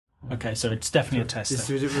Okay, so it's definitely a test.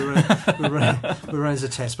 We're running as a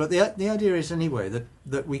test, but the idea is anyway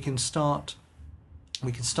that we can start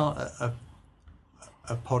a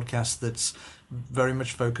podcast that's very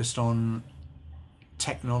much focused on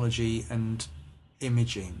technology and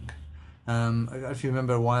imaging. If you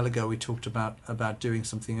remember a while ago, we talked about doing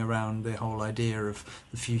something around the whole idea of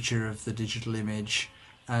the future of the digital image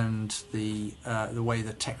and the way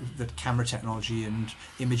that camera technology and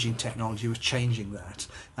imaging technology was changing that,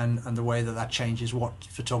 and the way that changes what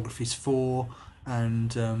photography's for,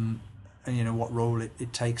 and what role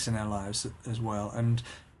it takes in our lives as well. And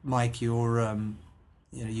Mike, you've been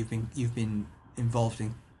involved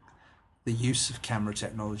in the use of camera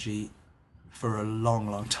technology for a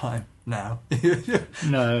long time now.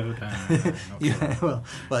 No.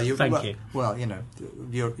 Thank you. Well,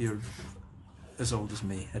 you're as old as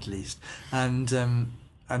me, at least, and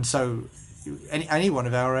so anyone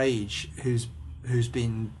of our age who's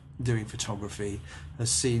been doing photography has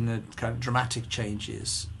seen the kind of dramatic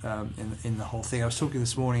changes in the whole thing. I was talking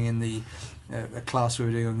this morning in a class we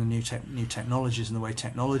were doing on the new technologies and the way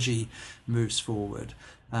technology moves forward.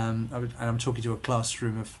 And I'm talking to a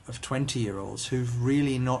classroom of 20-year-olds who've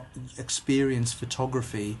really not experienced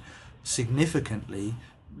photography significantly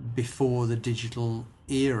before the digital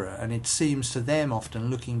era, and it seems to them, often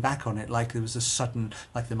looking back on it, like there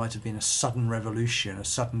might have been a sudden revolution, a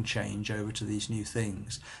sudden change over to these new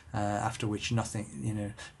things, after which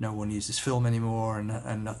nothing, no one uses film anymore,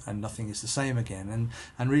 and nothing is the same again,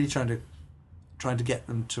 and really trying to get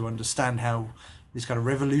them to understand how these kind of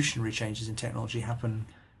revolutionary changes in technology happen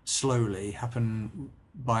slowly, happen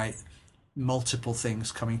by multiple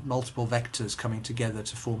vectors coming together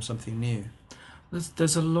to form something new.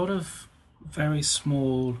 There's a lot of very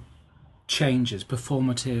small changes,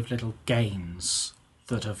 performative little gains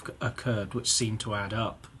that have occurred, which seem to add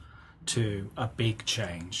up to a big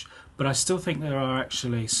change. But I still think there are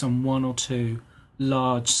actually some one or two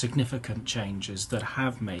large significant changes that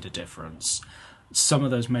have made a difference. Some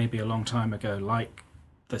of those may be a long time ago, like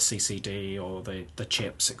the CCD or the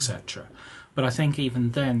chips, etc. But I think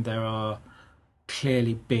even then there are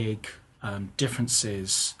clearly big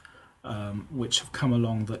differences which have come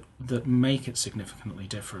along that make it significantly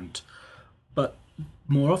different. But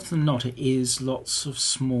more often than not, it is lots of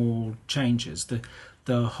small changes.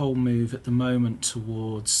 The whole move at the moment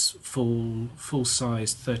towards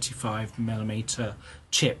full-size 35mm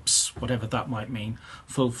chips, whatever that might mean,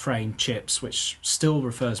 full-frame chips, which still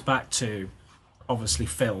refers back to, obviously,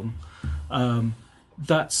 film,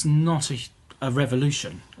 that's not a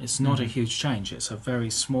revolution. It's not a huge change. It's a very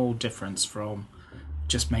small difference from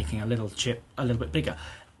just making a little chip a little bit bigger.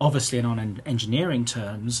 Obviously, and on engineering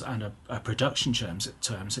terms and a production terms,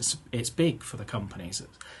 it's big for the companies.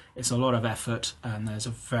 It's a lot of effort, and there's a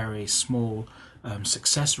very small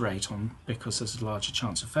success rate because there's a larger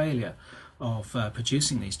chance of failure of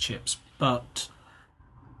producing these chips. But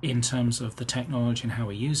in terms of the technology and how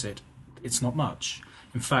we use it, it's not much.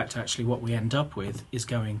 In fact, actually, what we end up with is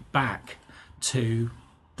going back to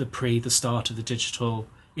the start of the digital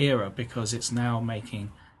era, because it's now making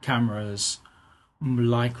cameras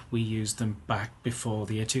like we used them back before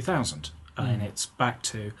the year 2000, and it's back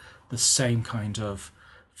to the same kind of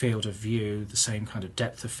field of view, the same kind of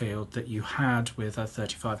depth of field that you had with a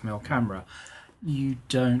 35mm camera. You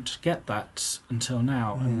don't get that until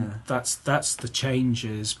now, and that's the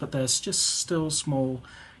changes, but there's just still small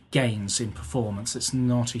gains in performance. It's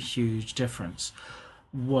not a huge difference.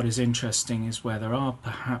 What is interesting is where there are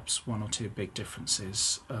perhaps one or two big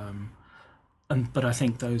differences, but I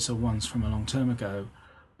think those are ones from a long time ago.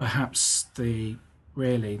 Perhaps the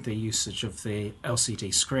usage of the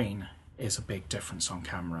LCD screen is a big difference on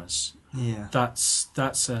cameras. Yeah,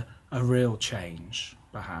 that's a real change,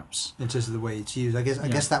 perhaps, in terms of the way it's used. I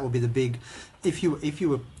guess that would be the big. If you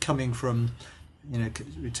were coming from,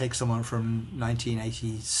 we take someone from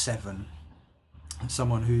 1987,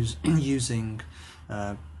 someone who's using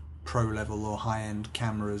pro level or high end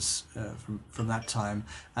cameras from that time,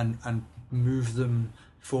 and move them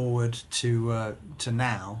forward to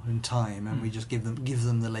now in time, and we just give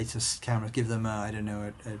them the latest cameras, give them a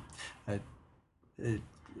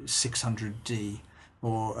 600D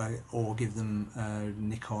or give them a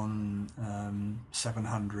Nikon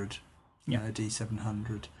 700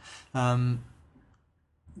 D700.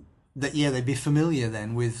 They'd be familiar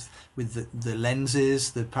then with the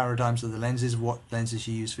lenses, the paradigms of the lenses, what lenses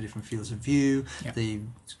you use for different fields of view, the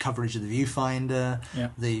coverage of the viewfinder,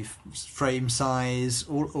 the frame size,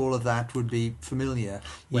 all of that would be familiar.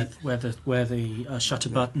 Where the shutter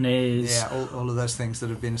button is. All of those things that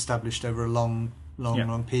have been established over long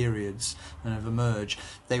periods and have emerged.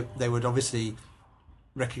 They would obviously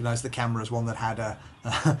recognise the camera as one that had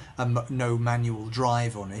no manual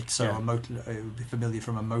drive on it, so a motor, it would be familiar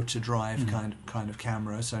from a motor drive kind of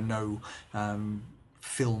camera, so no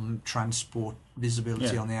film transport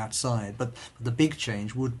visibility on the outside. But the big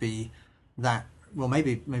change would be that, well,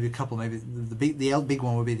 maybe a couple, maybe the big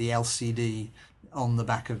one would be the LCD on the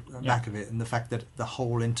back of it, and the fact that the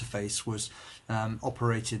whole interface was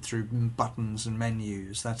operated through buttons and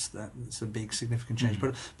menus. That's a big significant change.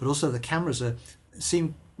 But also the cameras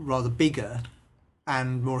seem rather bigger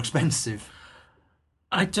and more expensive.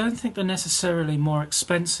 I don't think they're necessarily more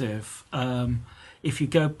expensive. If you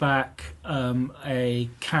go back, a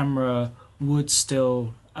camera would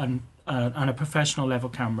still, and a professional level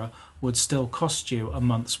camera would still cost you a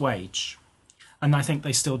month's wage, and I think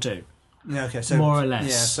they still do. Yeah, okay, so more or less.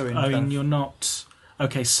 Yeah, so I mean, you're not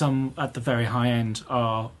okay. Some at the very high end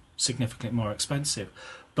are significantly more expensive,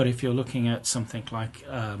 but if you're looking at something like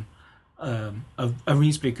a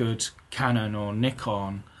reasonably good Canon or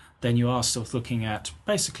Nikon, then you are still looking at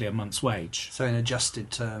basically a month's wage. So in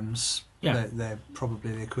adjusted terms, they're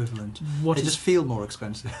probably the equivalent. They just feel more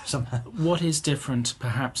expensive somehow. What is different,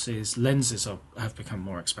 perhaps, is lenses have become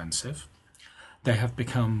more expensive. They have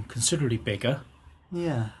become considerably bigger.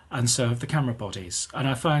 Yeah. And so have the camera bodies. And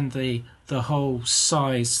I find the whole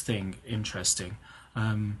size thing interesting.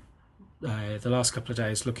 The last couple of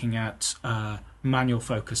days looking at manual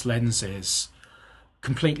focus lenses,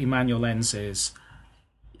 completely manual lenses,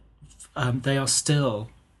 they are still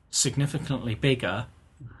significantly bigger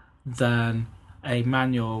than a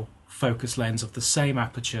manual focus lens of the same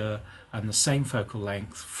aperture and the same focal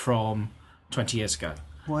length from 20 years ago.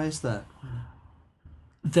 Why is that?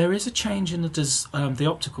 There is a change in the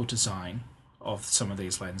optical design of some of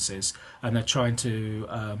these lenses, and they're trying to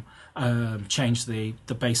change the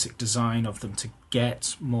basic design of them to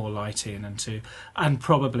get more light in and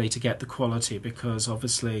probably to get the quality, because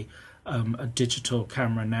obviously a digital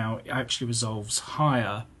camera now actually resolves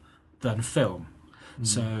higher than film.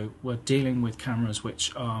 So we're dealing with cameras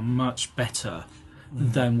which are much better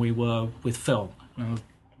than we were with film. Now,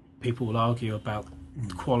 people will argue about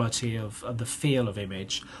the quality of the feel of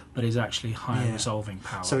image, but is actually higher resolving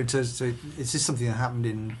power. So is this something that happened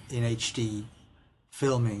in HD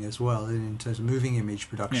filming as well, in terms of moving image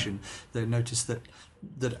production? They noticed that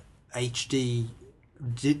HD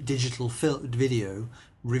digital video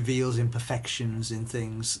reveals imperfections in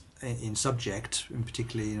things in subject, and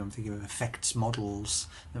particularly, I'm thinking of effects models.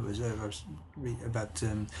 That was about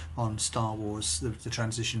on Star Wars, the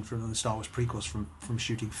transition from the Star Wars prequels from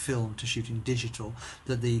shooting film to shooting digital.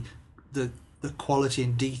 That the quality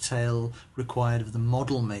and detail required of the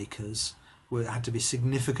model makers had to be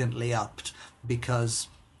significantly upped, because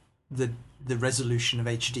the resolution of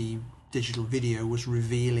HD digital video was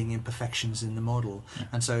revealing imperfections in the model.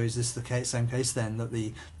 And so is this the same case then, that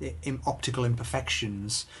the optical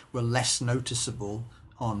imperfections were less noticeable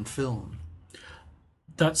on film?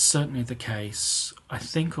 That's certainly the case. I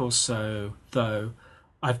think also, though,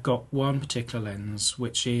 I've got one particular lens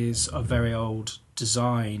which is a very old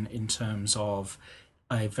design in terms of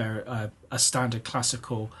a standard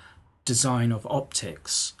classical design of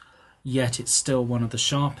optics, yet it's still one of the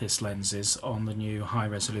sharpest lenses on the new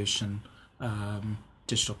high-resolution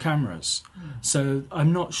digital cameras. So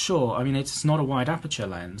I'm not sure. I mean, it's not a wide aperture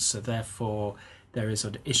lens, so therefore there is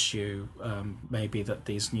an issue maybe that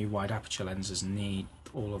these new wide aperture lenses need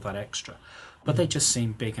all of that extra. But they just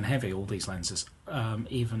seem big and heavy, all these lenses.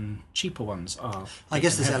 Even cheaper ones are. I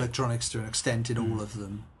guess there's electronics to an extent in all of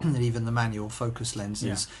them, and even the manual focus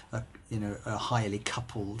lenses are highly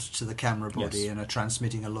coupled to the camera body and are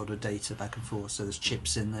transmitting a lot of data back and forth. So there's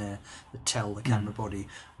chips in there that tell the camera body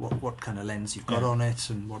what kind of lens you've got on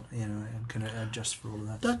it, and what and can adjust for all of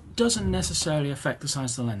that. That doesn't necessarily affect the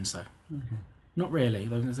size of the lens, though. Not really.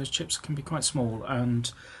 Those chips can be quite small,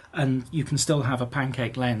 and you can still have a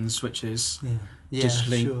pancake lens, which is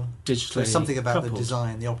digitally So there's something about coupled. the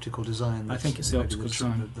design, the optical design. I think it's the optical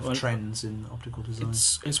design. The trends in optical design.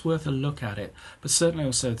 It's worth a look at it, but certainly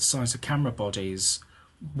also the size of camera bodies.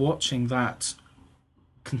 Watching that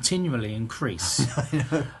continually increase,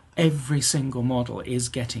 every single model is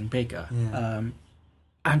getting bigger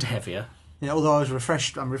and heavier. Yeah, although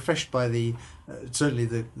I'm refreshed by the certainly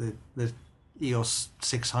the EOS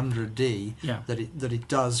 600D, that it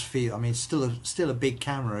does feel. I mean, it's still a big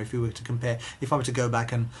camera. If you were to compare, if I were to go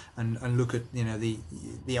back and look at the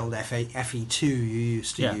old FE2 you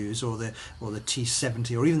used to use, or the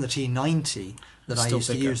T70, or even the T90 that I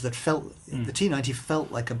used to use, that felt the T90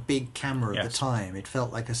 felt like a big camera at the time. It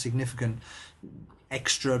felt like a significant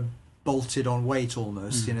extra bolted on weight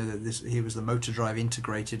almost. You know, that this here was the motor drive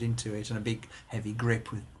integrated into it and a big heavy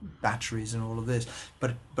grip with batteries and all of this.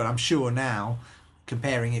 But I'm sure now,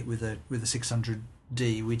 comparing it with a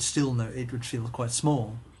 600D, we'd still know it would feel quite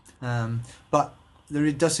small. But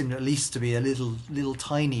it does seem at least to be a little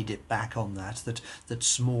tiny dip back on that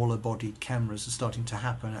smaller bodied cameras are starting to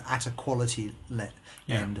happen at a quality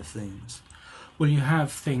end of things. Well, you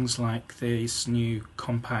have things like this new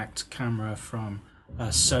compact camera from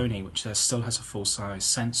Sony, which still has a full-size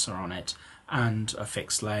sensor on it and a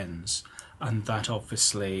fixed lens, and that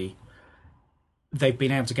obviously they've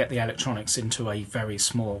been able to get the electronics into a very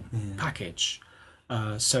small package,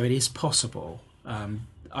 so it is possible.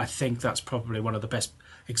 I think that's probably one of the best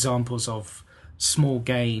examples of small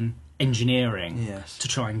gain engineering to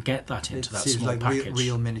try and get that into that small package. It seems like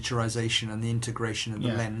real miniaturization and the integration of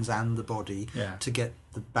the lens and the body to get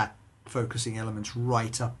the back focusing elements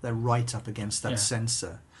right up against that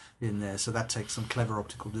sensor in there. So that takes some clever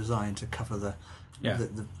optical design to cover the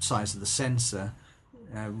size of the sensor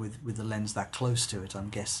with the lens that close to it, I'm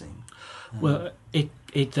guessing. Well,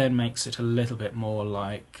 it then makes it a little bit more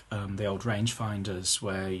like the old rangefinders,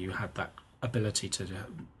 where you had that ability to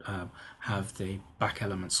have the back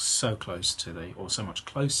elements so close to so much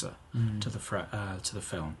closer to the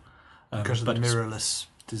film, because of the mirrorless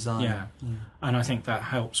design. And I think that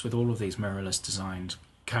helps with all of these mirrorless designed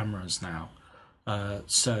cameras now.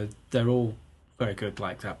 So they're all very good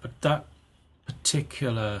like that. But that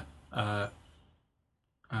particular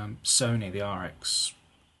Sony, the RX1,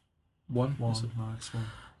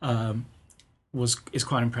 is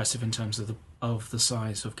quite impressive in terms of the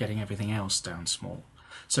size of getting everything else down small.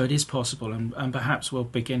 So it is possible, and perhaps we'll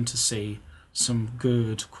begin to see some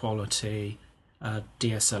good quality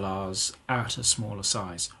DSLRs at a smaller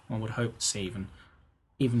size. One would hope to see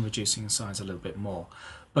even reducing the size a little bit more.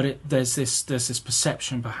 But there's this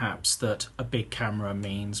perception perhaps that a big camera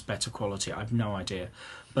means better quality. I've no idea,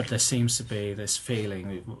 but there seems to be this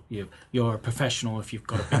feeling that you're a professional if you've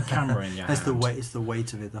got a big camera in your hand. It's the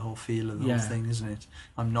weight of it, the whole feel of the whole thing, isn't it?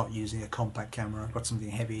 I'm not using a compact camera. I've got something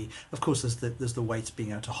heavy. Of course, there's the weight of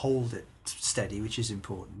being able to hold it steady, which is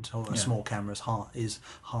important. A small camera is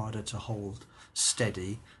harder to hold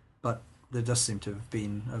steady, but there does seem to have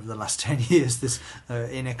been, over the last 10 years, this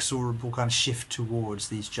inexorable kind of shift towards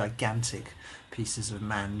these gigantic pieces of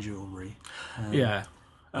man jewellery.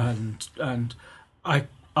 And I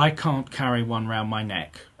can't carry one round my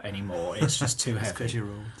neck anymore. It's just too heavy. Because you're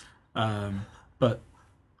old. But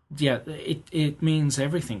yeah, it means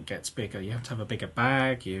everything gets bigger. You have to have a bigger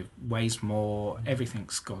bag. It weighs more.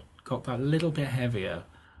 Everything's got that little bit heavier.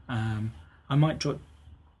 I might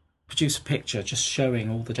produce a picture just showing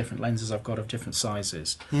all the different lenses I've got of different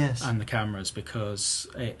sizes and the cameras, because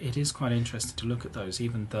it is quite interesting to look at those,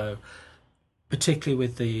 even though, particularly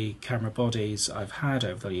with the camera bodies I've had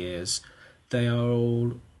over the years, they are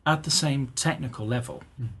all at the same technical level.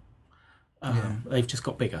 They've just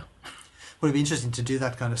got bigger. Well, it'd be interesting to do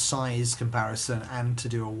that kind of size comparison and to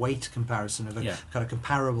do a weight comparison of kind of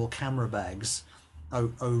comparable camera bags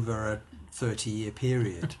over a 30-year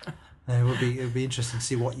period. It would be interesting to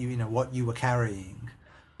see what you were carrying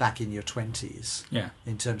back in your 20s.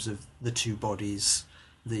 In terms of the two bodies,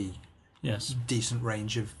 the decent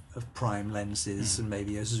range of prime lenses and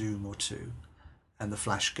maybe a zoom or two, and the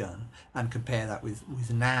flash gun, and compare that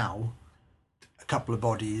with now, a couple of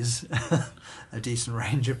bodies, a decent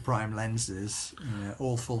range of prime lenses,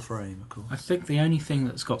 all full frame, of course. I think the only thing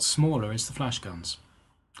that's got smaller is the flash guns.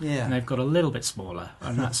 And they've got a little bit smaller,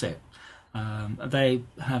 and that's it. They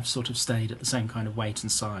have sort of stayed at the same kind of weight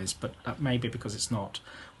and size, but that may be because it's not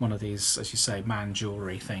one of these, as you say, man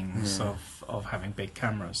jewellery things of having big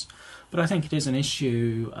cameras. But I think it is an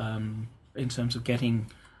issue in terms of getting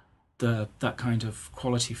that kind of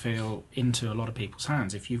quality feel into a lot of people's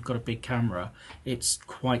hands. If you've got a big camera, it's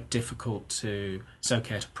quite difficult to... It's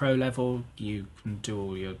okay at a pro level, you can do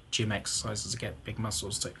all your gym exercises to get big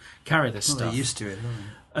muscles to carry this stuff. They're used to it, aren't they?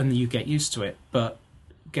 And you get used to it, but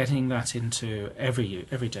getting that into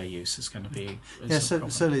everyday use is going to be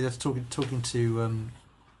certainly. That's talking to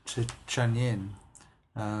Chan Yin,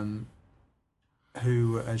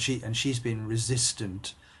 who she's been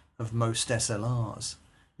resistant of most SLRs.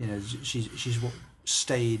 She's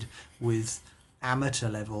stayed with amateur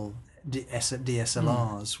level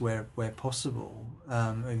DSLRs where possible,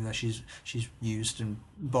 even though she's used and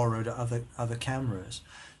borrowed other cameras.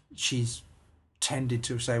 She's tended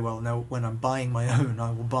to say, well, no, when I'm buying my own, I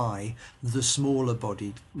will buy the smaller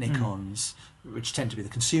bodied Nikons, which tend to be the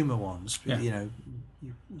consumer ones. But, you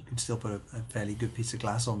can still put a fairly good piece of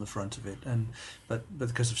glass on the front of it, but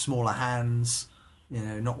because of smaller hands,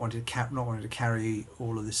 not wanting to carry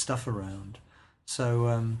all of this stuff around.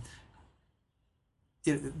 So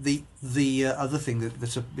the other thing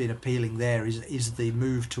that's been appealing there is the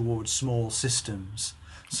move towards small systems.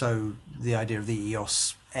 So the idea of the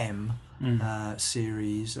EOS M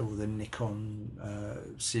series, or the Nikon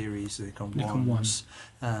series, the Nikon ones,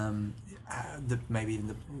 maybe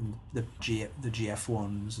even the GF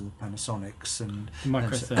ones and the Panasonics and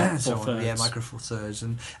Micro Four Thirds,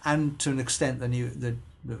 and to an extent the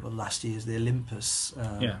last year's the Olympus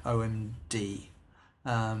OMD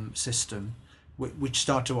system, which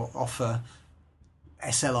start to offer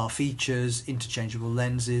SLR features, interchangeable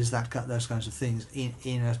lenses, those kinds of things in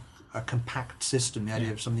a compact system. The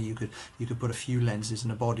idea of something you could put a few lenses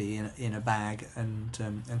and a body in a bag and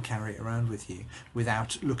carry it around with you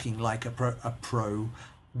without looking like a pro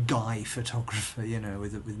guy photographer,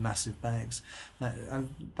 with massive bags. And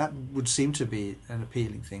that would seem to be an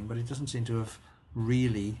appealing thing, but it doesn't seem to have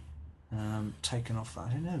really taken off. I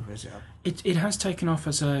don't know. Is it? It has taken off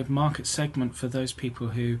as a market segment for those people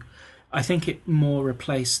who, I think it more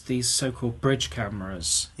replaced these so-called bridge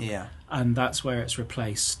cameras. Yeah. And that's where it's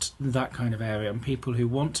replaced that kind of area, and people who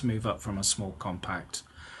want to move up from a small compact.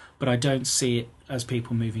 But I don't see it as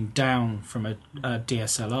people moving down from a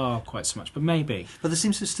DSLR quite so much, but maybe. But there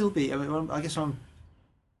seems to still be, I guess I'm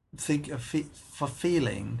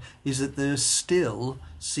feeling is that there's still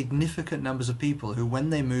significant numbers of people who, when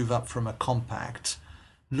they move up from a compact,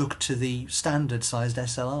 look to the standard sized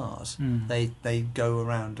SLRs. They go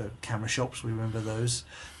around camera shops, we remember those,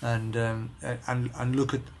 and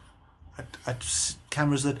look at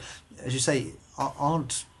cameras that, as you say,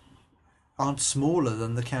 aren't smaller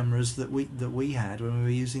than the cameras that we had when we were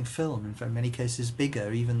using film. In fact, in many cases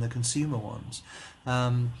bigger, even the consumer ones.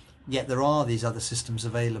 Yet there are these other systems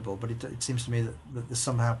available, but it seems to me that there's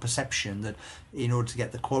somehow perception that in order to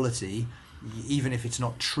get the quality, even if it's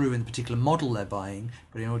not true in the particular model they're buying,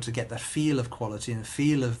 but in order to get that feel of quality and the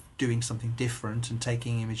feel of doing something different and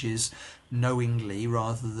taking images knowingly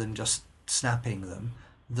rather than just snapping them,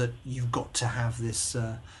 that you've got to have this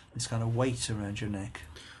kind of weight around your neck.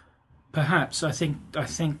 Perhaps. I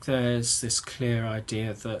think there's this clear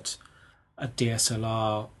idea that a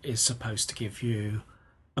DSLR is supposed to give you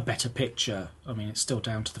a better picture. I mean, it's still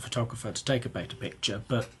down to the photographer to take a better picture,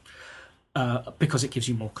 but because it gives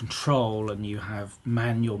you more control and you have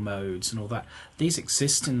manual modes and all that. These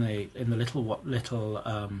exist in the little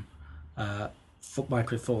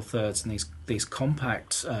Micro Four Thirds and these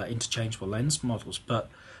compact interchangeable lens models, but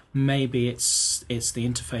maybe it's the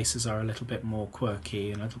interfaces are a little bit more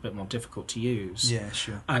quirky and a little bit more difficult to use. Yeah,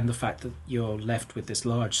 sure. And the fact that you're left with this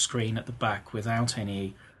large screen at the back without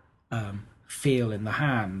any feel in the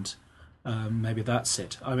hand, maybe that's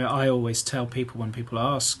it. I mean, I always tell people when people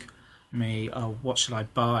ask me, what should I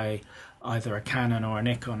buy, either a Canon or a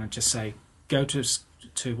Nikon, and just say, go to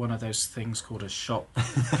one of those things called a shop,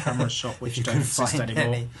 camera shop, which don't exist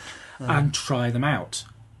anymore, and try them out.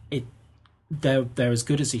 They're as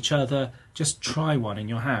good as each other. Just try one in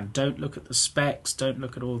your hand. Don't look at the specs. Don't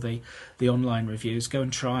look at all the online reviews. Go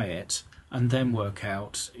and try it, and then work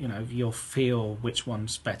out. You'll feel which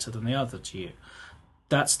one's better than the other to you.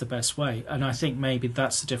 That's the best way. And I think maybe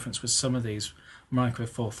that's the difference with some of these Micro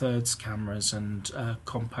Four Thirds cameras and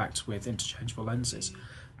compact with interchangeable lenses.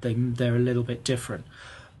 They're a little bit different.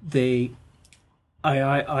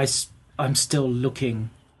 I'm still looking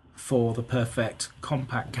for the perfect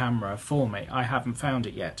compact camera for me. I haven't found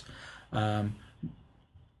it yet.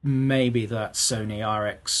 Maybe that Sony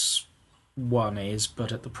RX1 is,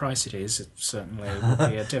 but at the price it is, it certainly would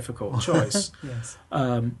be a difficult choice. Yes.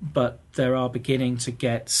 But there are beginning to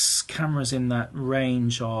get cameras in that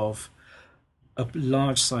range of a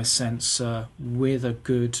large size sensor with a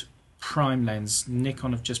good prime lens.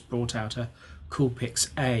 Nikon have just brought out a Coolpix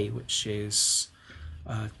A, which is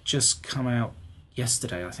just come out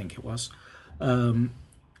yesterday, I think it was, or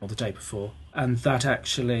the day before, and that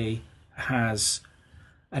actually has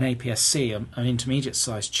an APS-C, an intermediate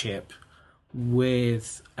size chip,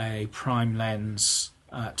 with a prime lens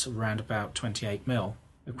at around about 28mm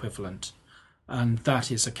equivalent, and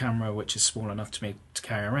that is a camera which is small enough to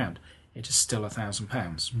carry around. It is still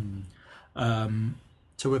 £1,000.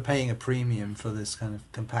 So we're paying a premium for this kind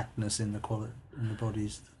of compactness in the quality in the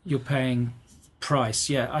bodies. You're paying price,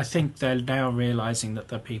 yeah. I think they're now realising that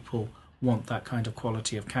the people want that kind of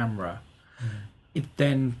quality of camera. It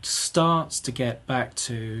then starts to get back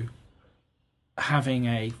to having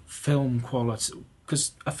a film quality,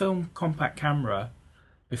 because a film compact camera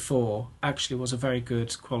before actually was a very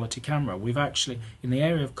good quality camera. We've actually, in the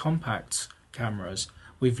area of compact cameras,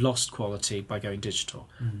 we've lost quality by going digital.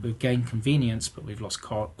 We've gained convenience, but we've lost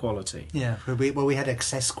quality. Yeah, we had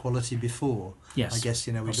excess quality before. Yes, I guess,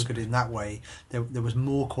 we look at it in that way. There was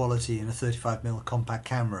more quality in a 35mm compact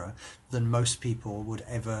camera than most people would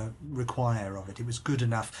ever require of it. It was good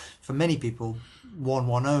enough for many people.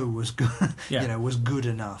 110 was good, was good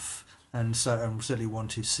enough, and certainly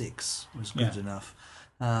 126 was good enough.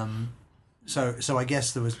 So I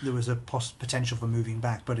guess there was a potential for moving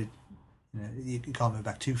back, but you can't move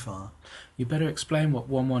back too far. You better explain what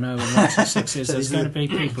 110 and 126 is. So there's going to be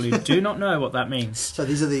people who do not know what that means. So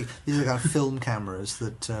these are the kind of film cameras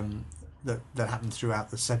that happened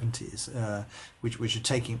throughout the 70s, which are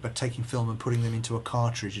taking film and putting them into a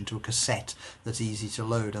cartridge, into a cassette that's easy to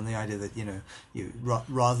load. And the idea that you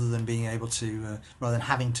rather than being able to rather than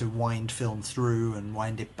having to wind film through and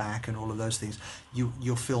wind it back and all of those things,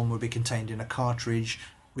 your film would be contained in a cartridge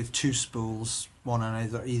with two spools, one on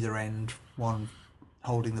either end, one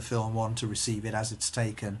holding the film, one to receive it as it's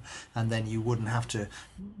taken, and then you wouldn't have to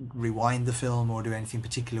rewind the film or do anything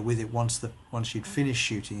particular with it. Once you'd finished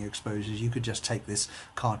shooting your exposures, you could just take this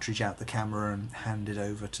cartridge out the camera and hand it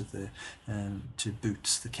over to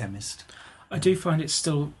Boots the chemist. I do find it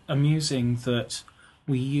still amusing that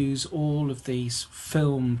we use all of these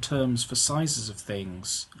film terms for sizes of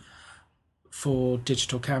things for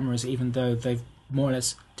digital cameras, even though they've more or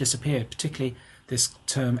less disappeared, particularly this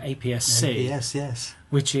term APS-C. APS, yes.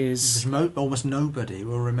 Which is... almost nobody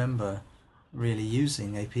will remember really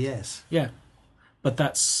using APS. Yeah, but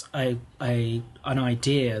that's an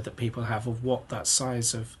idea that people have of what that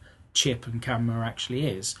size of chip and camera actually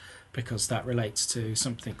is, because that relates to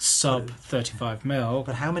something sub 35mm.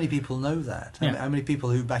 But how many people know that? Yeah. How many people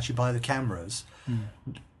who actually buy the cameras?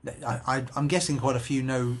 I'm guessing quite a few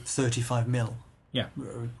know 35mm. Yeah,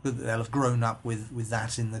 they'll have grown up with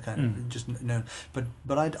that in the kind of just known.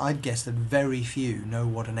 But I'd guess that very few know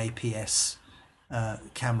what an APS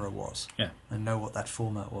camera was. Yeah, and know what that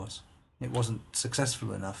format was. It wasn't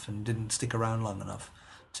successful enough and didn't stick around long enough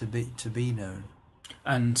to be known.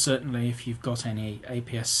 And certainly, if you've got any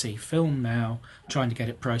APS-C film now, trying to get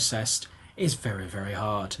it processed is very, very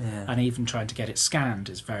hard, and even trying to get it scanned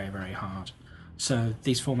is very, very hard. So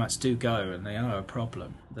these formats do go, and they are a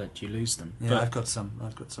problem that you lose them. Yeah, but I've got some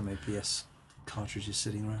APS cartridges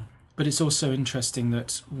sitting around. But it's also interesting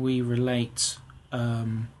that we relate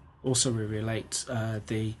the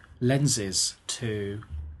lenses to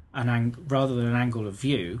rather than an angle of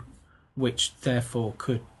view, which therefore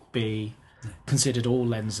could be considered. All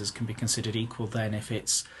lenses can be considered equal. Then, if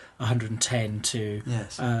it's 110 to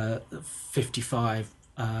 55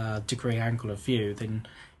 degree angle of view, then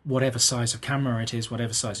whatever size of camera it is,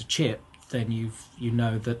 whatever size of chip, then you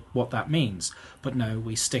know that what that means. But no,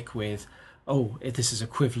 we stick with this is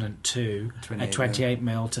equivalent to a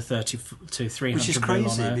 28mm to 300mm, which is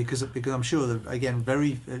crazy because I'm sure that again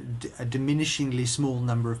a diminishingly small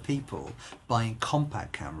number of people buying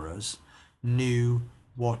compact cameras know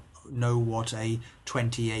what a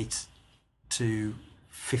 28 to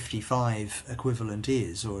 55 equivalent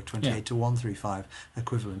is, or 28 to 135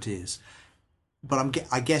 equivalent is. But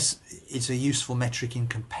I guess it's a useful metric in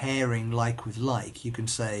comparing like with like. You can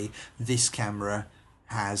say this camera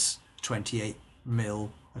has 28mm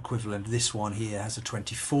equivalent, this one here has a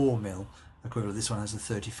 24mm equivalent, this one has a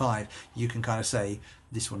 35. You can kind of say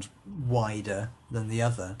this one's wider than the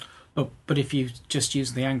other. But if you just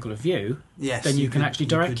use the angle of view, yes, then you can actually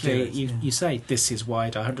directly you say this is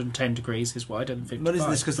wider, 110 degrees is wider than 55. But isn't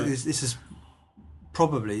this because this is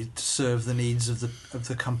probably to serve the needs of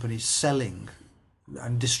the companies selling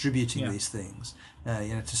and distributing these things,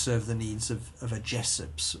 to serve the needs of a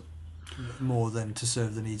Jessops more than to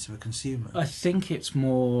serve the needs of a consumer. I think it's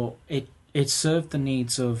more it served the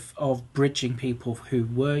needs of bridging people who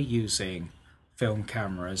were using film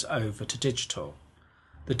cameras over to digital.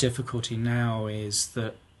 The difficulty now is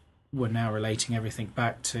that we're now relating everything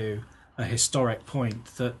back to a historic point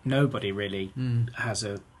that nobody really has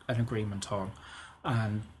an agreement on,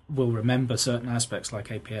 and will remember certain aspects like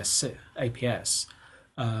APS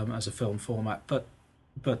as a film format, but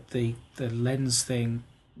the lens thing,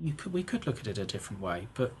 we could look at it a different way.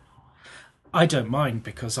 But I don't mind,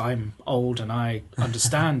 because I'm old and I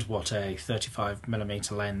understand what a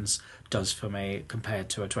 35mm lens does for me compared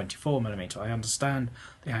to a 24mm. I understand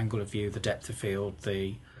the angle of view, the depth of field,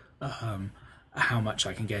 the how much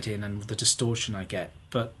I can get in and the distortion I get,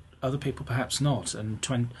 but other people perhaps not. And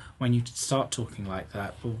when you start talking like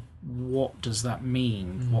that, well, what does that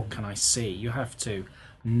mean? What can I see? You have to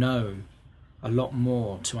know a lot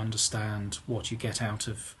more to understand what you get out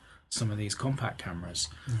of some of these compact cameras.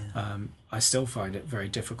 Yeah. I still find it very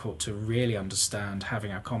difficult to really understand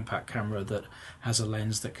having a compact camera that has a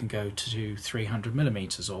lens that can go to 300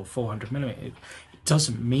 millimeters or 400 millimeters. It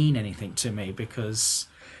doesn't mean anything to me because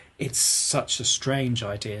it's such a strange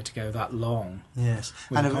idea to go that long. Yes,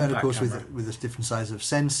 with a and of compact course camera. with a different size of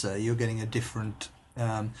sensor, you're getting a different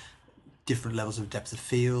levels of depth of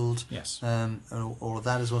field. Yes. All of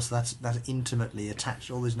that as well. So that's intimately attached.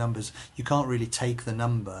 All those numbers, you can't really take the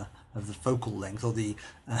number of the focal length or the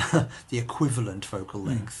the equivalent focal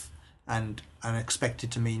length and expect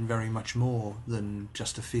it to mean very much more than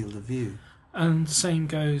just a field of view. And the same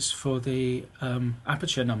goes for the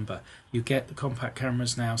aperture number. You get the compact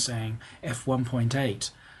cameras now saying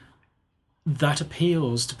f1.8. That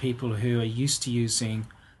appeals to people who are used to using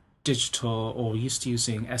digital or used to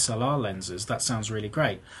using SLR lenses. That sounds really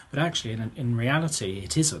great, but actually in reality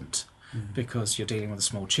it isn't, because you're dealing with the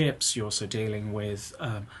small chips. You're also dealing with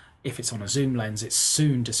if it's on a zoom lens, it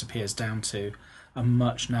soon disappears down to a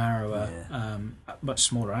much narrower, much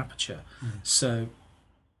smaller aperture. So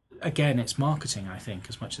again, it's marketing, I think,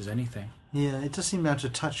 as much as anything. Yeah, it does seem out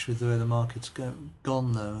of touch with the way the market's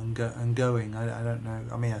gone though, and going. I don't know.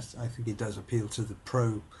 I mean, I think it does appeal to the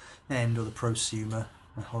pro end or the prosumer.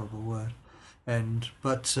 A horrible word,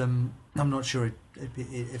 but I'm not sure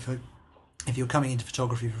if you're coming into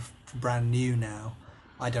photography for brand new now.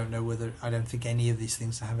 I don't think any of these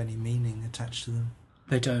things have any meaning attached to them.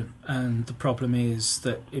 They don't, and the problem is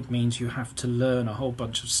that it means you have to learn a whole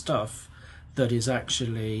bunch of stuff that is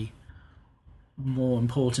actually more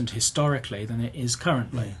important historically than it is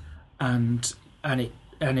currently, and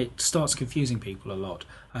it starts confusing people a lot.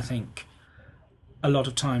 I think a lot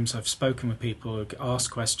of times I've spoken with people who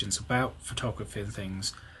ask questions about photography and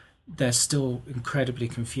things. They're still incredibly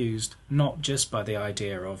confused, not just by the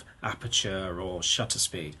idea of aperture or shutter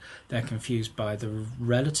speed. They're confused by the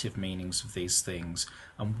relative meanings of these things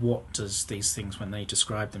and what does these things when they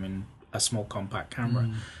describe them in a small compact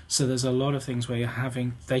camera. So there's a lot of things where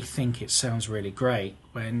they think it sounds really great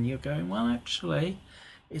when you're going, well, actually,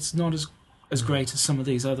 it's not as great as some of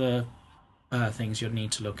these other things you'd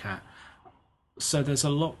need to look at. So there's a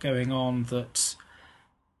lot going on that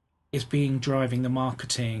is driving the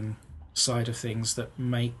marketing side of things that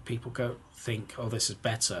make people think, oh, this is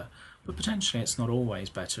better. But potentially it's not always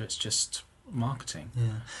better, it's just marketing.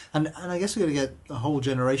 Yeah, and I guess we're going to get a whole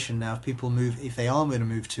generation now of people if they are going to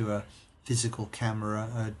move to a physical camera,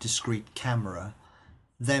 a discrete camera,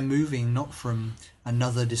 they're moving not from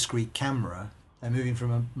another discrete camera, they're moving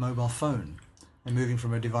from a mobile phone. They're moving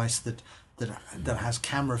from a device that has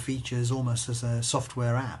camera features almost as a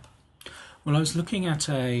software app. Well, I was looking at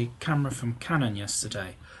a camera from Canon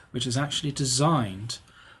yesterday, which is actually designed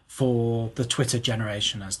for the Twitter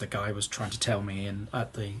generation, as the guy was trying to tell me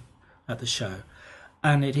at the show.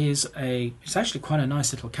 And it's actually quite a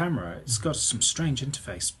nice little camera. It's got some strange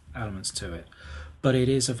interface elements to it, but it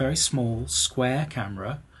is a very small square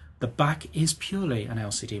camera. The back is purely an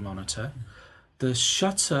LCD monitor. The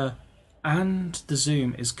shutter and the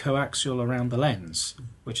zoom is coaxial around the lens,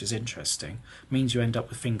 which is interesting. It means you end up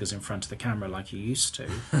with fingers in front of the camera like you used to.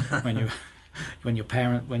 when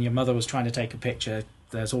your mother was trying to take a picture,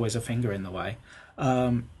 there's always a finger in the way.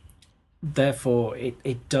 Therefore,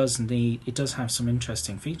 it does have some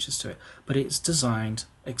interesting features to it, but it's designed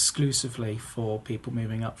exclusively for people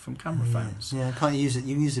moving up from camera phones. Yeah, can't use it.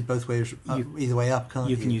 You can use it both ways, either way up, can't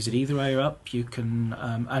you? You can use it either way up. You can,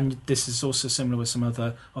 and this is also similar with some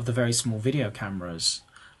other of the very small video cameras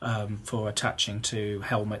for attaching to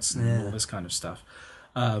helmets and all this kind of stuff.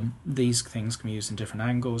 These things can be used in different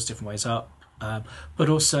angles, different ways up. But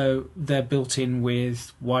also they're built in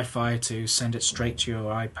with Wi-Fi to send it straight to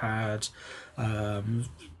your iPad,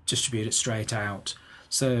 distribute it straight out.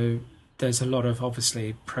 So there's a lot of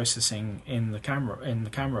obviously processing in the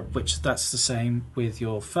camera, which that's the same with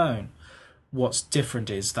your phone. What's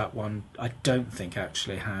different is that one I don't think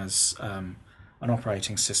actually has an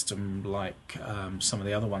operating system like some of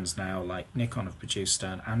the other ones now, like Nikon have produced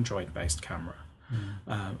an Android-based camera.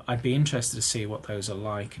 I'd be interested to see what those are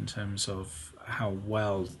like in terms of how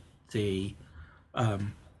well the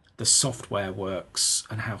software works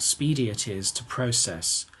and how speedy it is to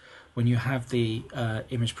process. When you have the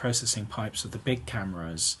image processing pipes of the big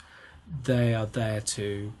cameras, they are there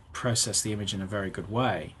to process the image in a very good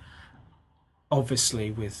way.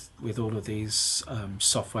 Obviously, with all of these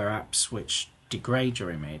software apps which degrade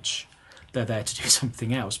your image, they're there to do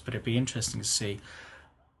something else. But it'd be interesting to see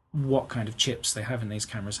what kind of chips they have in these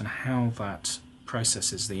cameras and how that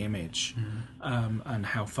processes the image, and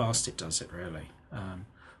how fast it does it really.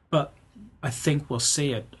 But I think we'll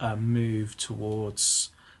see a move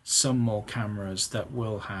towards some more cameras that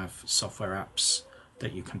will have software apps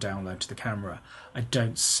that you can download to the camera. I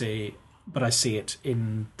don't see, but I see it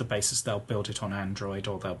in the basis they'll build it on Android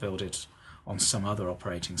or they'll build it on some other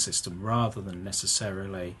operating system rather than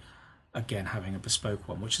necessarily, again, having a bespoke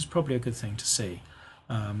one, which is probably a good thing to see.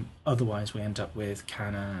 Otherwise, we end up with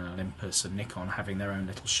Canon and Olympus and Nikon having their own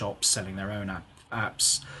little shops, selling their own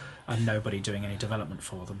apps, and nobody doing any development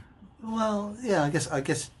for them. Well, yeah, I guess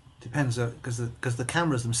it depends, because the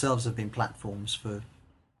cameras themselves have been platforms for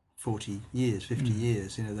 40 years, 50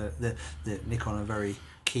 years. You know, the Nikon are very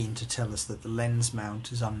keen to tell us that the lens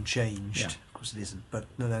mount is unchanged. Yeah. Of course, it isn't, but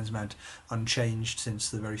the lens mount unchanged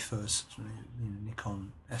since the very first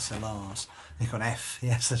Nikon SLRs, Nikon F.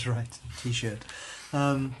 Yes, that's right. T-shirt.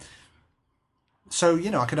 So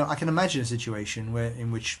I can imagine a situation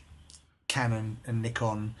in which Canon and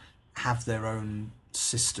Nikon have their own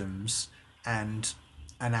systems and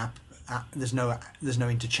an app. There's no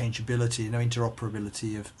interchangeability, no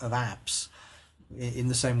interoperability of apps in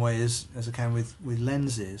the same way as I can with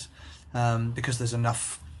lenses, because there's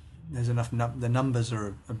enough. The numbers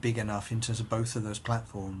are big enough in terms of both of those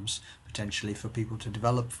platforms potentially for people to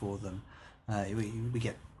develop for them. We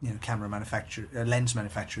get lens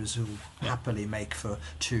manufacturers who happily make for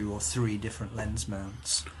 2 or 3 different lens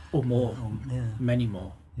mounts Or more, many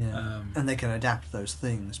more. Yeah, and they can adapt those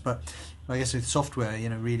things. But I guess with software,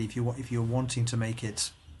 really, if you're wanting to make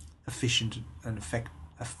it efficient and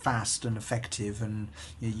fast and effective, and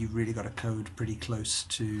you've really got to code pretty close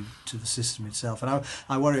to the system itself. And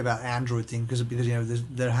I worry about the Android thing because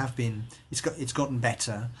there have been it's gotten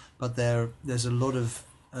better, but there's a lot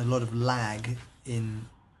of lag in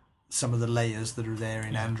some of the layers that are there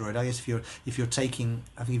in Android. I guess if you're taking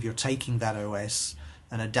that OS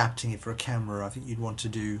and adapting it for a camera, I think you'd want to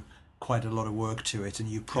do quite a lot of work to it, and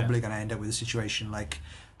you're probably going to end up with a situation like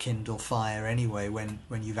Kindle Fire anyway, when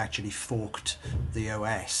you've actually forked the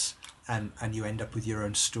OS and you end up with your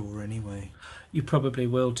own store anyway. You probably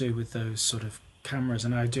will do with those sort of cameras,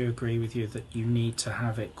 and I do agree with you that you need to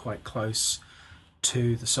have it quite close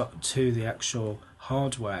to the actual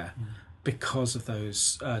hardware because of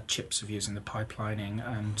those chips of using the pipelining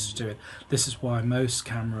and to do it. This is why most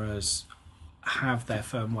cameras have their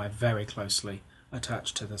firmware very closely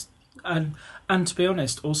attached to this, and to be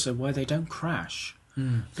honest, also why they don't crash,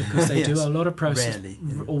 because they do a lot of process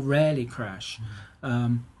rarely crash.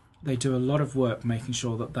 They do a lot of work making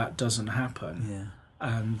sure that doesn't happen,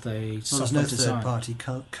 and there's no third-party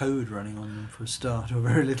code running on them for a start, or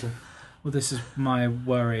very little. Well, this is my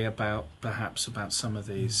worry about some of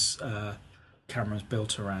these cameras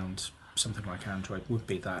built around something like Android would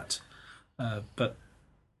be that, but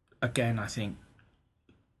again, I think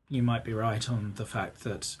you might be right on the fact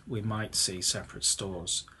that we might see separate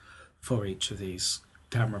stores for each of these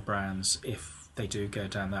camera brands if they do go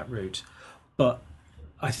down that route. But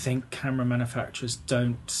I think camera manufacturers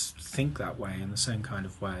don't think that way in the same kind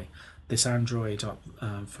of way. This Android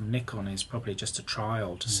from Nikon is probably just a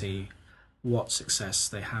trial to see what success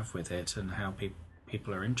they have with it and how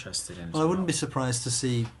people are interested in it. Well, I wouldn't be surprised to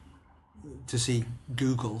see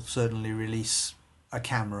Google certainly release a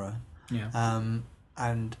camera,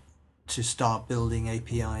 and to start building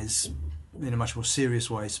APIs in a much more serious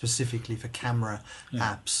way, specifically for camera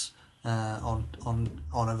apps on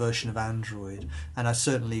a version of Android. And I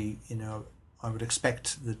certainly, I would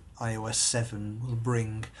expect that iOS 7 will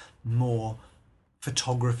bring more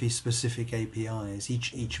photography-specific APIs.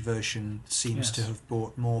 Each version seems to have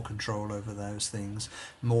brought more control over those things,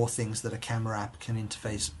 more things that a camera app can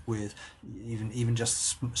interface with, even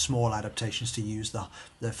just small adaptations to use the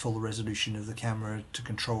full resolution of the camera, to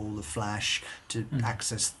control the flash, to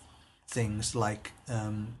access things like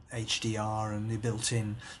HDR and the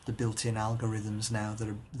built-in algorithms now that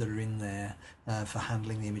are in there for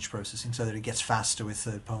handling the image processing, so that it gets faster with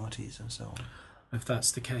third parties and so on. If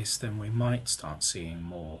that's the case, then we might start seeing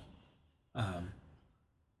more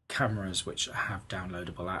cameras which have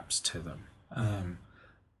downloadable apps to them,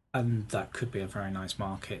 and that could be a very nice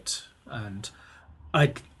market. And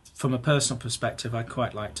from a personal perspective, I'd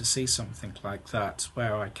quite like to see something like that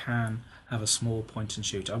where I can have a small point and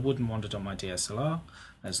shoot. I wouldn't want it on my DSLR.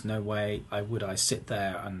 There's no way I sit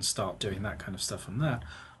there and start doing that kind of stuff on that.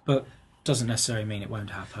 But doesn't necessarily mean it won't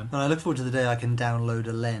happen. Well, I look forward to the day I can download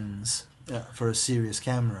a lens for a serious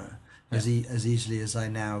camera as easily as I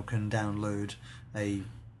now can download a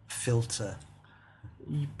filter.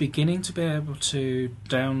 You're beginning to be able to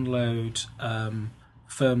download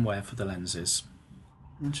firmware for the lenses.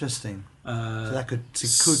 Interesting. So that could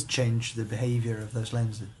change the behaviour of those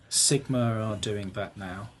lenses. Sigma are doing that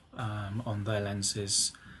now on their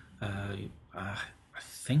lenses. I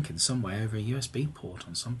think in some way over a USB port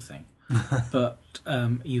on something. But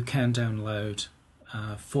you can download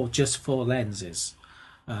four lenses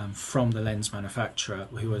from the lens manufacturer,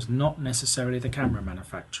 who is not necessarily the camera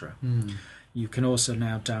manufacturer. You can also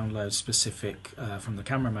now download specific from the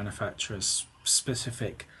camera manufacturers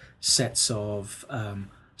specific sets of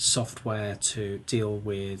software to deal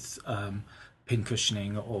with pin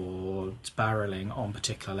cushioning or barreling on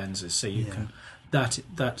particular lenses. So you can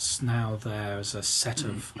that's now there as a set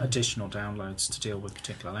of additional downloads to deal with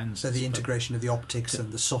particular lenses. So the integration of the optics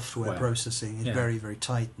and the software processing is very, very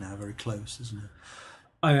tight now, very close, isn't it?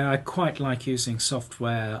 I quite like using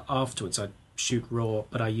software afterwards. I shoot RAW,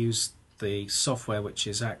 but I use the software, which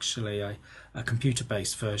is actually a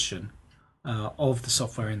computer-based version of the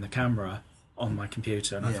software in the camera on my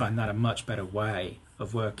computer, and I find that a much better way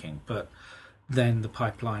of working. But then the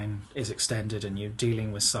pipeline is extended and you're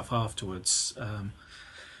dealing with stuff afterwards.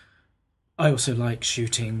 I also like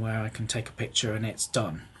shooting where I can take a picture and it's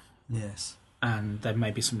done. Yes. And there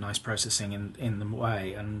may be some nice processing in the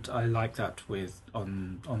way, and I like that with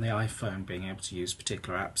on the iPhone, being able to use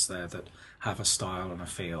particular apps there that have a style and a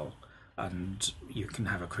feel, and you can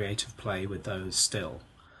have a creative play with those still.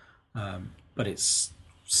 But it's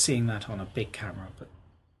seeing that on a big camera, but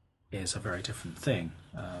is a very different thing.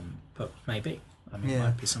 But maybe. I mean, it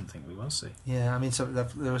might be something we will see. Yeah, I mean, so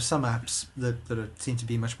there are some apps that seem to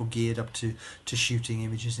be much more geared up to shooting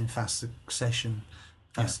images in fast succession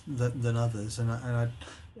than others, and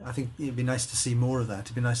I think it'd be nice to see more of that.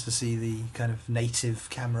 It'd be nice to see the kind of native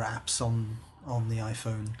camera apps on the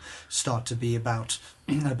iPhone start to be about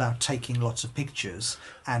taking lots of pictures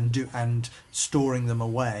and storing them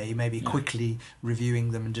away, maybe quickly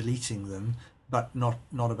reviewing them and deleting them, but not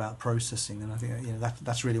about processing. And I think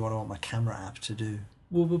that's really what I want my camera app to do.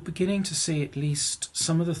 Well, we're beginning to see at least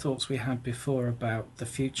some of the thoughts we had before about the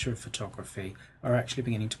future of photography are actually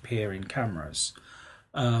beginning to appear in cameras.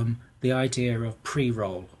 The idea of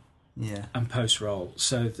pre-roll and post-roll,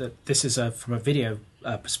 so that this is from a video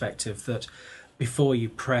perspective, that before you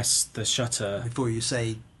press the shutter, before you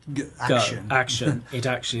say action, it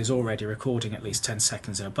actually is already recording at least 10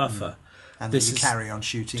 seconds in a buffer. And then you carry on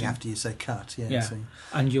shooting after you say cut. So.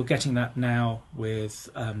 And you're getting that now with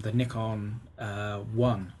the Nikon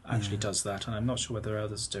One actually does that, and I'm not sure whether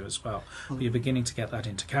others do as well. But you're beginning to get that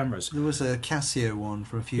into cameras. There was a Casio one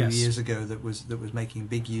from a few years ago that was making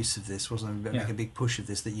big use of this, wasn't it? Making a big push of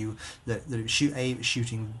this, that it was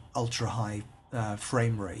shooting ultra high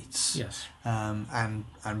frame rates,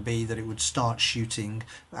 and B, that it would start shooting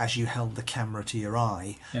as you held the camera to your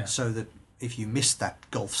eye, so that if you missed that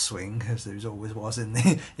golf swing, as there always was in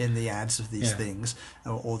the ads of these things,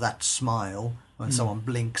 or that smile when someone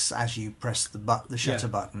blinks as you press the shutter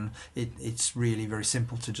button, it's really very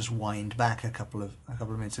simple to just wind back a couple of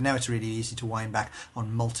minutes. And now it's really easy to wind back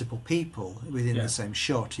on multiple people within the same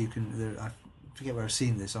shot. You can, I forget where I've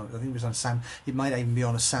seen this. I think it was on It might even be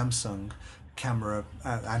on a Samsung camera,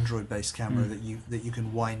 Android-based camera, that you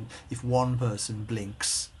can wind. If one person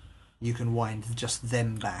blinks, you can wind just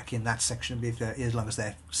them back in that section, as long as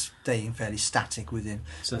they're staying fairly static within.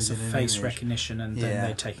 So it's a face recognition, and then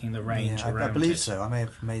they're taking the range around. I believe so. I may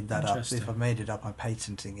have made that up. If I've made it up, I'm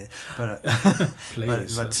patenting it. But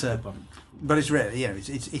please, but it's really,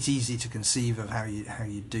 it's easy to conceive of how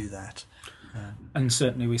you do that. And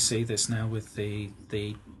certainly we see this now with the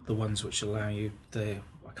ones which allow you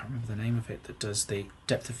I can't remember the name of it, that does the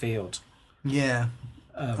depth of field. Yeah.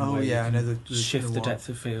 I know the shift the depth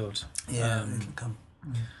of field. It'll come.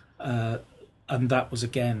 And that was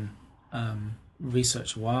again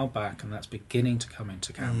researched a while back, and that's beginning to come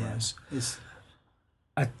into cameras.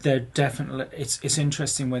 They're definitely. It's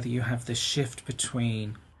interesting whether you have this shift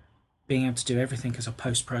between being able to do everything as a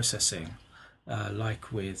post-processing,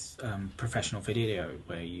 like with professional video,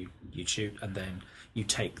 where you shoot and then you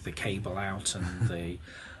take the cable out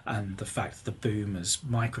and the fact that the boomer's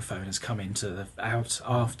microphone has come out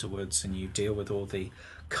afterwards, and you deal with all the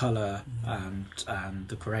colour and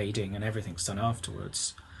the grading and everything's done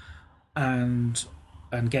afterwards, and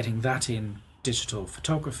getting that in digital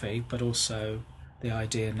photography, but also the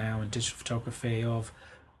idea now in digital photography of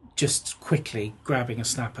just quickly grabbing a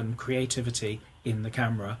snap and creativity in the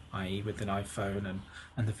camera, i.e. with an iPhone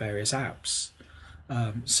and the various apps.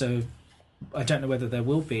 So I don't know whether there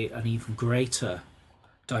will be an even greater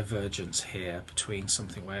divergence here between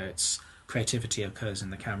something where it's creativity occurs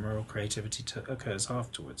in the camera or creativity occurs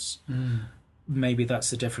afterwards. Maybe that's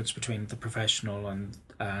the difference between the professional and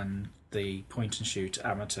the point and shoot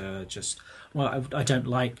amateur. I don't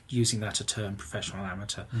like using that term professional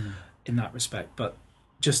amateur in that respect, but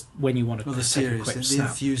just when you want to Well, the take a serious, quick the snap.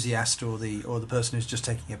 enthusiast, or the person who's just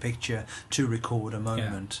taking a picture to record a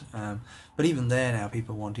moment. But even there now,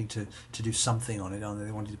 people wanting to do something on it, aren't they?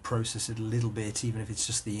 They wanting to process it a little bit, even if it's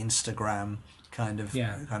just the Instagram kind of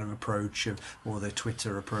approach or the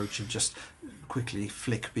Twitter approach of just quickly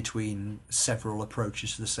flick between several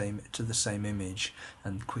approaches to the same image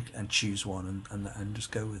and choose one and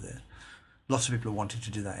just go with it. Lots of people are wanting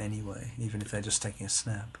to do that anyway, even if they're just taking a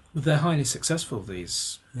snap. They're highly successful,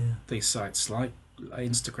 these sites like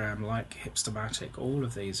Instagram, like Hipstamatic. All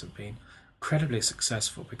of these have been incredibly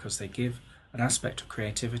successful because they give an aspect of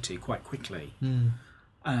creativity quite quickly,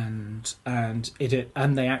 and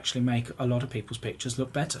they actually make a lot of people's pictures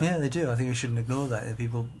look better. Yeah, they do. I think we shouldn't ignore that.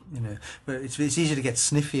 People, but it's easy to get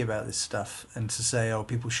sniffy about this stuff and to say, oh,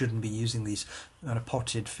 people shouldn't be using these kind of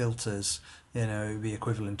potted filters. It would be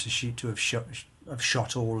equivalent to have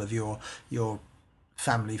shot all of your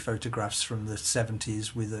family photographs from the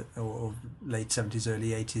 70s or late 70s, early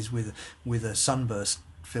 80s with a sunburst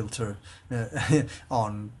filter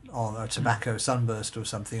on a tobacco sunburst or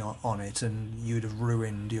something on it, and you'd have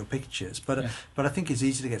ruined your pictures. But I think it's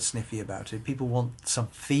easy to get sniffy about it. People want some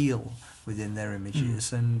feel within their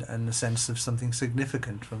images and a sense of something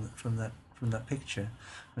significant from that picture,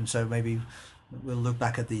 and so maybe we'll look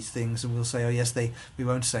back at these things and we'll say, oh yes, we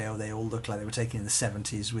won't say, oh, they all look like they were taken in the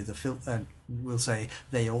 70s with a filter. We'll say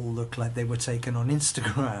they all look like they were taken on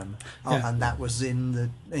Instagram, and that was in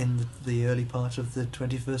the early part of the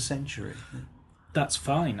 21st century. That's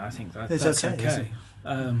fine. I think that's okay.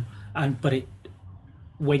 But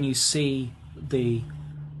when you see the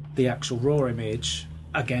actual raw image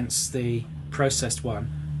against the processed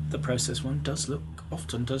one, the processed one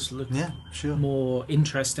often does look more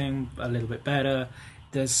interesting, a little bit better.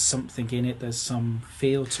 There's something in it. There's some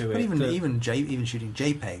feel to it. Even shooting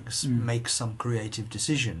JPEGs makes some creative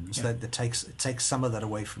decisions that takes some of that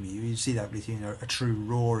away from you. You see that with a true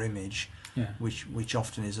raw image, which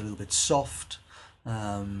often is a little bit soft.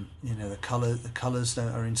 The colours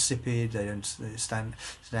are insipid. They don't stand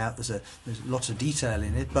out. There's lots of detail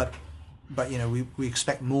in it, but we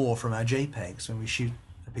expect more from our JPEGs when we shoot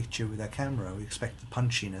a picture with our camera. We expect the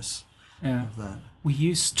punchiness of that. We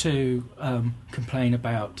used to complain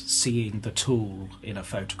about seeing the tool in a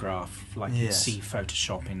photograph, like you see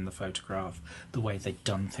Photoshop in the photograph, the way they'd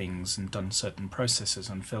done things and done certain processes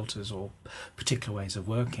and filters or particular ways of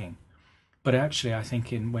working. But actually, I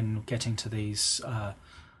think when getting to these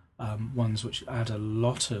ones which add a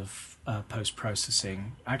lot of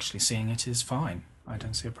post-processing, actually seeing it is fine. I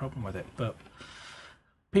don't see a problem with it. But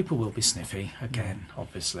people will be sniffy, again,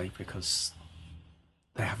 obviously, because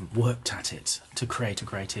they haven't worked at it to create a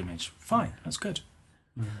great image. Fine, that's good.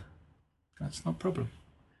 That's not a problem.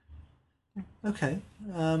 Okay.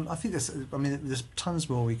 I think there's tons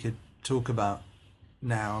more we could talk about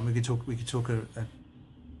now, and we could talk at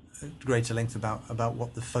greater length about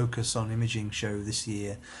what the Focus on Imaging show this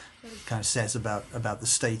year kind of says about the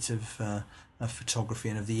state of photography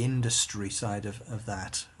and of the industry side of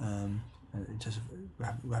that. Just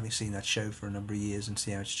having seen that show for a number of years and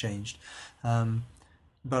see how it's changed.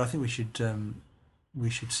 But I think we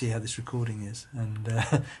should see how this recording is,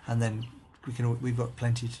 and then we've got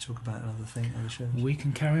plenty to talk about another shows. We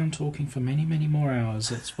can carry on talking for many, many more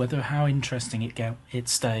hours. It's how interesting it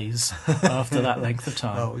stays after that length of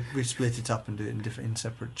time. Oh, we split it up and do it in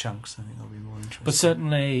separate chunks. I think that'll be more interesting. But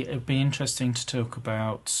certainly, it'd be interesting to talk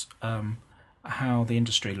about how the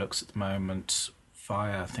industry looks at the moment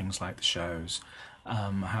via things like the shows,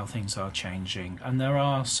 how things are changing, and there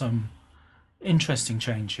are some interesting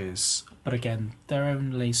changes, but again, they're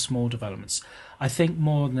only small developments. I think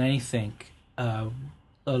more than anything, a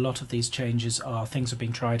lot of these changes are things have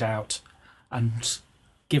been tried out and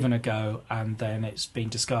given a go, and then it's been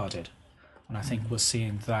discarded. And I think we're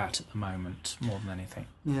seeing that at the moment more than anything.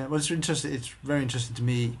 Yeah, well, it's interesting. It's very interesting to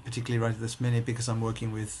me, particularly right at this minute, because I'm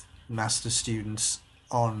working with master's students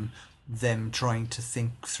on them trying to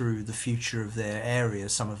think through the future of their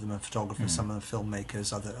areas. Some of them are photographers, some of them are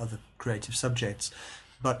filmmakers, other creative subjects.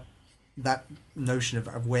 But that notion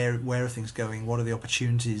of where are things going, what are the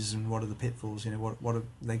opportunities and what are the pitfalls, what have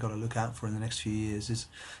they got to look out for in the next few years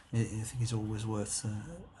I think is always worth,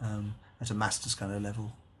 at a master's kind of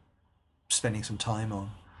level, spending some time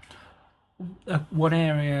on. One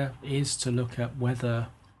area is to look at whether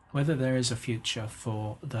there is a future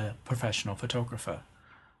for the professional photographer.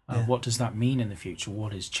 What does that mean in the future?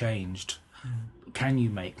 What has changed? Can you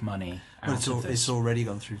make money out of this? It's already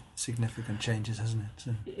gone through significant changes, hasn't it?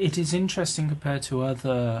 So. It is interesting compared to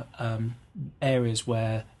other areas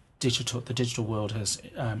where the digital world has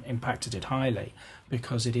impacted it highly,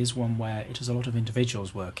 because it is one where it has a lot of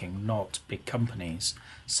individuals working, not big companies.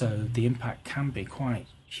 So the impact can be quite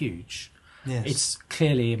huge. Yes. It's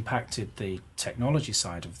clearly impacted the technology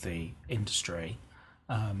side of the industry.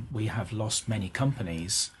 We have lost many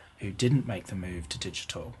companies who didn't make the move to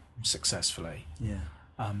digital successfully. Yeah.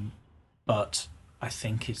 But I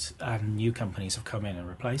think and new companies have come in and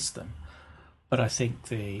replaced them. But I think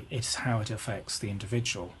it's how it affects the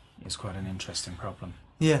individual is quite an interesting problem.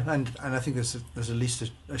 Yeah, and I think there's at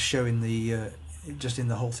least a show in the just in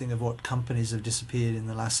the whole thing of what companies have disappeared in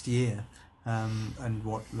the last year, and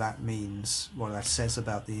what that means, what that says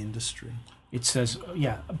about the industry. It says,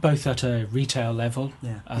 both at a retail level,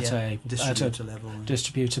 at a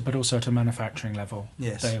distributor, but also at a manufacturing level.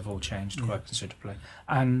 Yes, they have all changed quite considerably,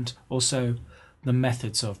 and also the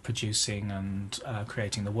methods of producing and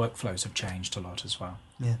creating the workflows have changed a lot as well.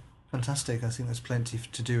 Yeah, fantastic. I think there's plenty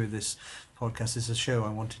to do with this podcast. It's a show I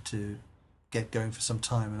wanted to get going for some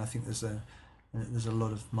time, and I think there's a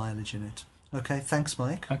lot of mileage in it. Okay, thanks,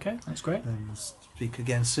 Mike. Okay, that's great. And we'll speak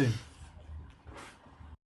again soon.